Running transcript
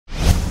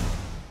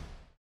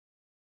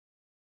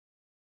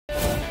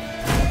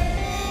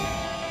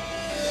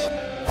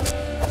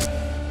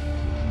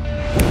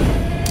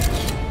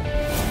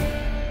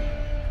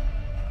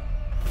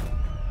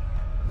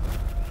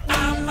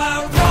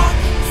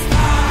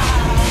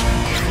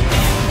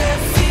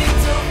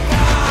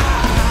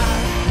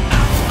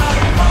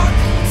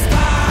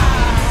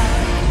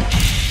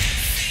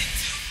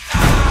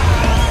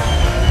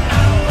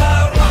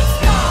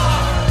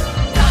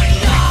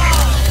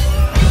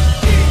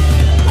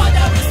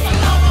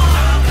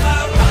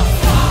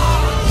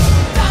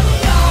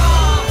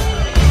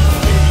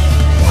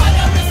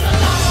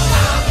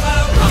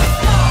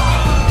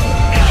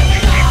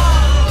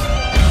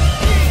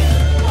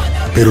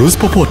Peruzi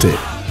popote,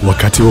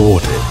 wakati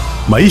wowote.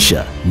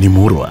 Maisha ni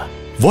murwa.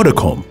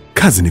 Vodacom,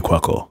 kazi ni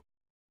kwako.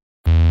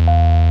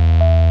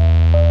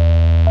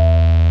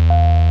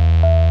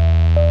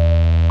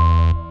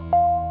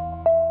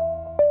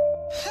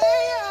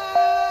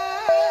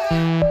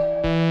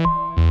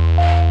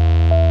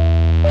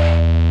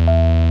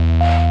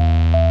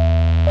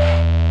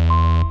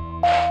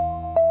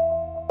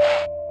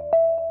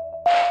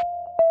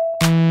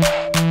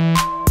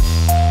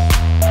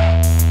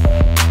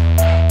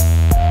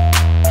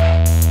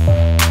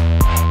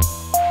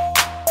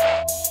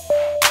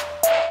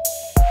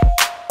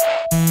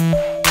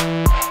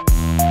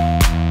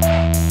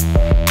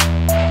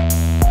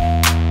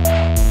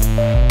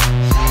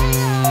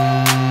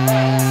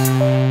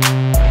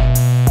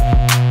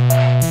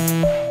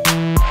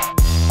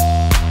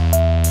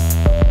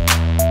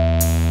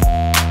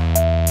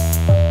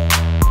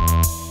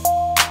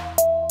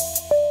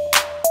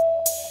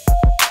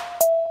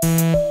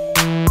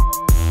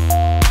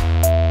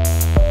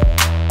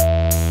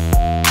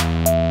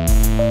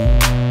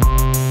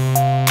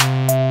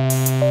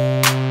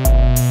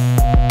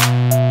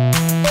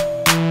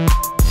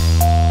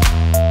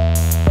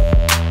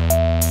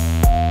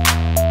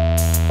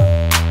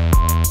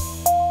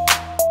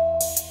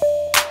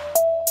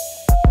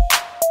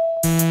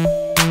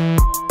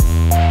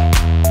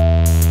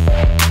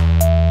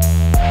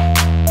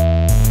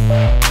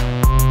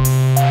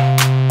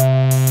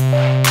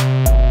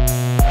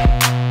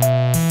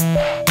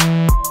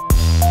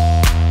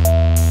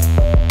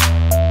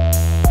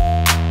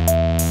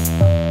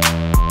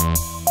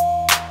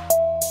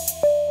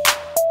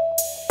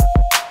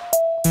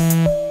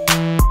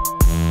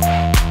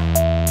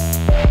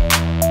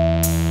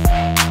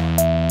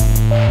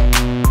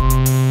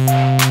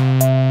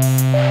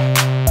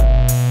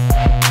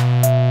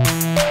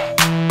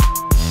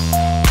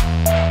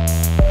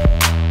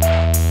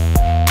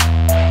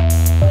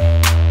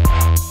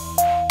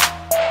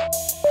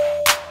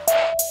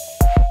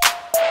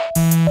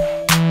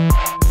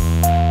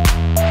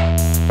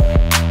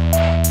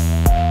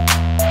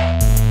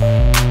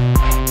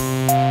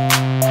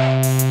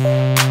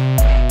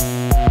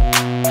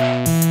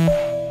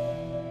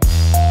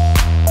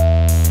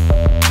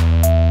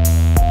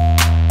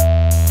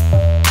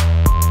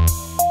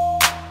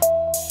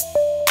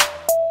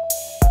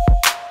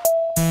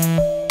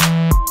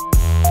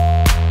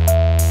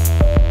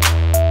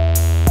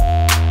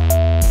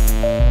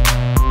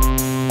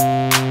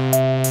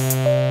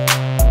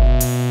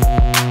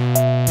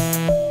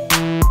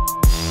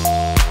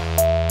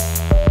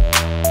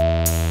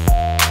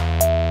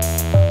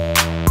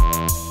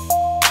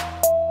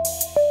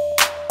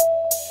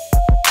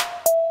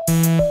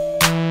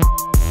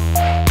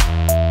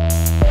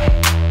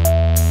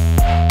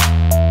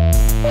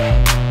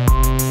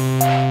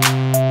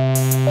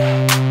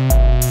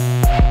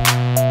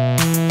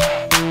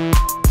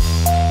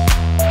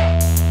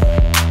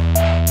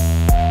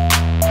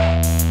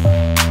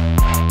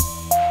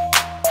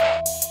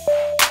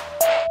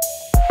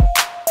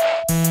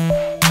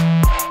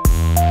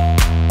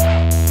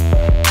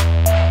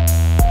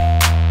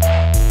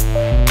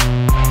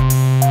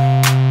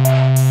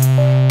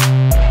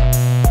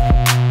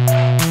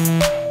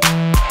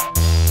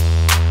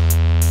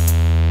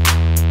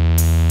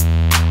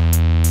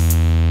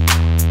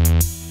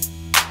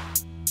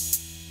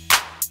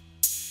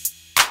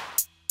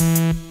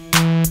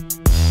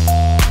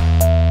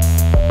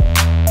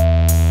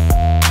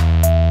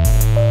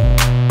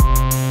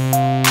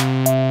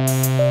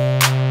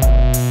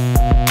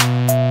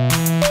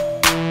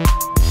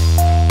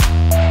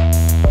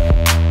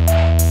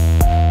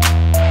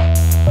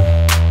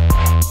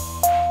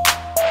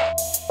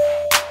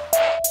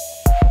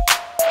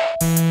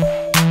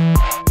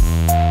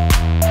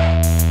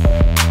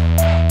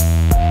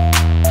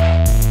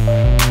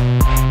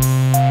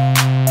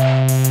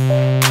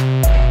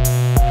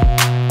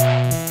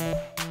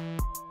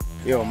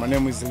 Yo, my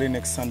name is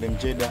Linex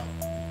Mjeda.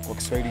 Kwa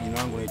Kiswahili jina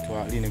langu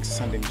naitwa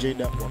Linex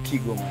Mjeda wa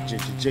Kigoma,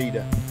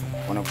 Jeda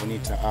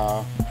wanavoniita.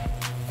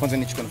 Kwanza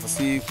nichukue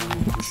nafasi hii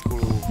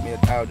kushukuru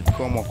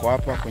Millard.com wako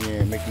hapa kwenye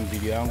making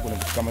video yangu na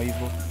vitu kama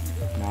hivyo,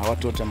 na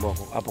watu wote ambao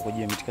wako hapa kwa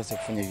ajili ya mitikasi ya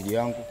kufanya video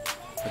yangu.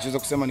 Nachoweza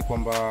kusema ni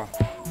kwamba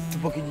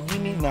tupo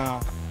kijijini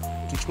na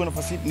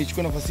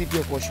nichukue nafasi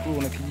pia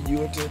kuwashukuru na kijiji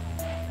wote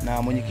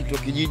na mwenyekiti wa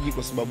kijiji,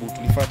 kwa sababu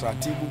tulifuata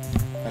taratibu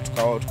na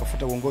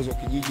tukafuata uongozi wa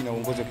kijiji, na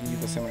uongozi wa kijiji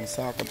ukasema ni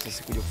sawa kabisa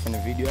sisi kuja kufanya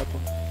video hapa.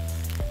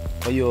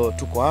 Kwa hiyo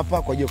tuko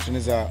hapa kwa ajili ya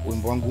kutengeneza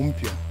wimbo wangu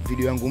mpya,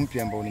 video yangu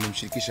mpya ambayo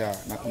nimemshirikisha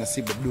na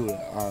Nasibu Abdul,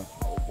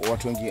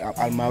 watu wengi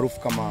almaarufu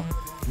kama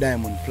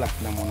Diamond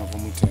Platnumz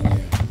wanavyomuita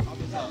wenyewe.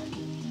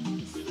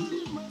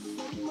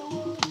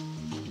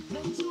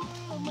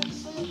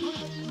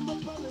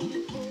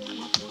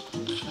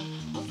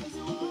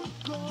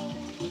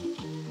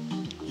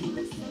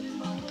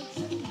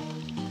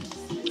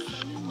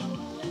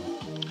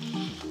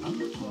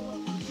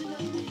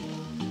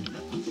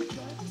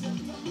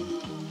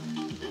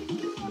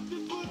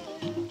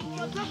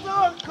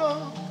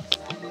 wako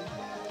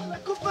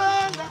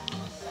nakupenda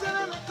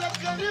tena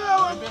natakaliwa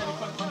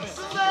wako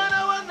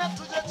sana wana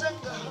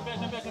tujachanga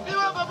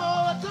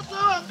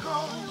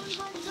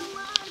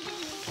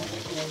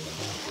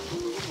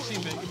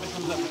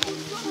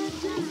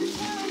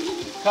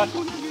Cut.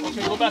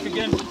 Okay, go back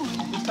again.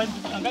 This time,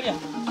 angalia.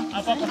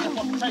 Hapa kwa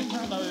try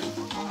to na wewe.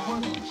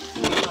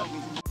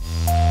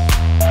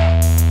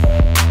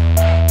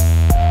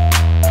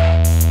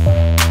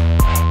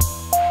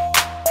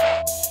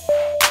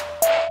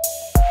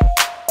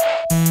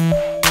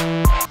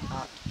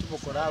 Tupo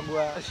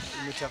Koragwa,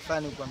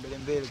 imechafani kwa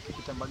mbele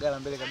ukipita Mbagala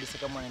mbele kabisa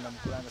kama unaenda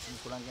Mkuranga, si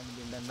Mkuranga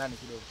ni ndani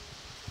kidogo.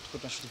 Tuko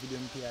tunashoot video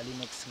mpya ya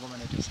Linex, ngoma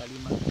inaitwa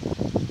Salima.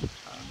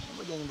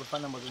 Moja nyimbo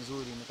fana ambazo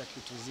nzuri, imekaa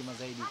kitu zima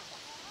zaidi.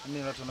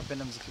 Mimi watu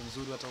wanapenda muziki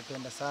mzuri,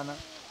 wataupenda sana.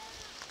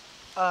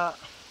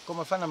 Kwa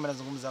mfano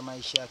mnazungumza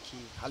maisha ya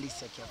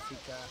halisi ya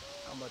Kiafrika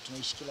ambayo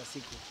tunaishi kila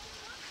siku.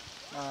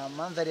 Na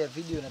mandhari ya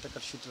video inataka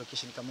tushoot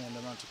location kama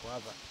ndio maana tuko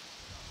hapa.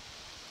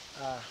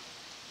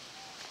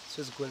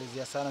 Siwezi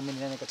kuelezea sana mimi ni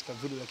nani katika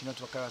video, lakini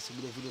watu wakawa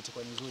wasubiri video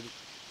itakuwa nzuri.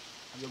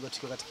 Najua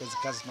tukiwa katika hizo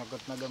kazi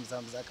tunaga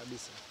mzamza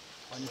kabisa.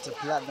 Wanita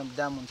Platnumz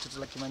Diamond mtoto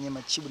la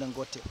Kimanyema Chibu na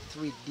Ngote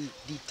 3D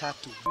D3.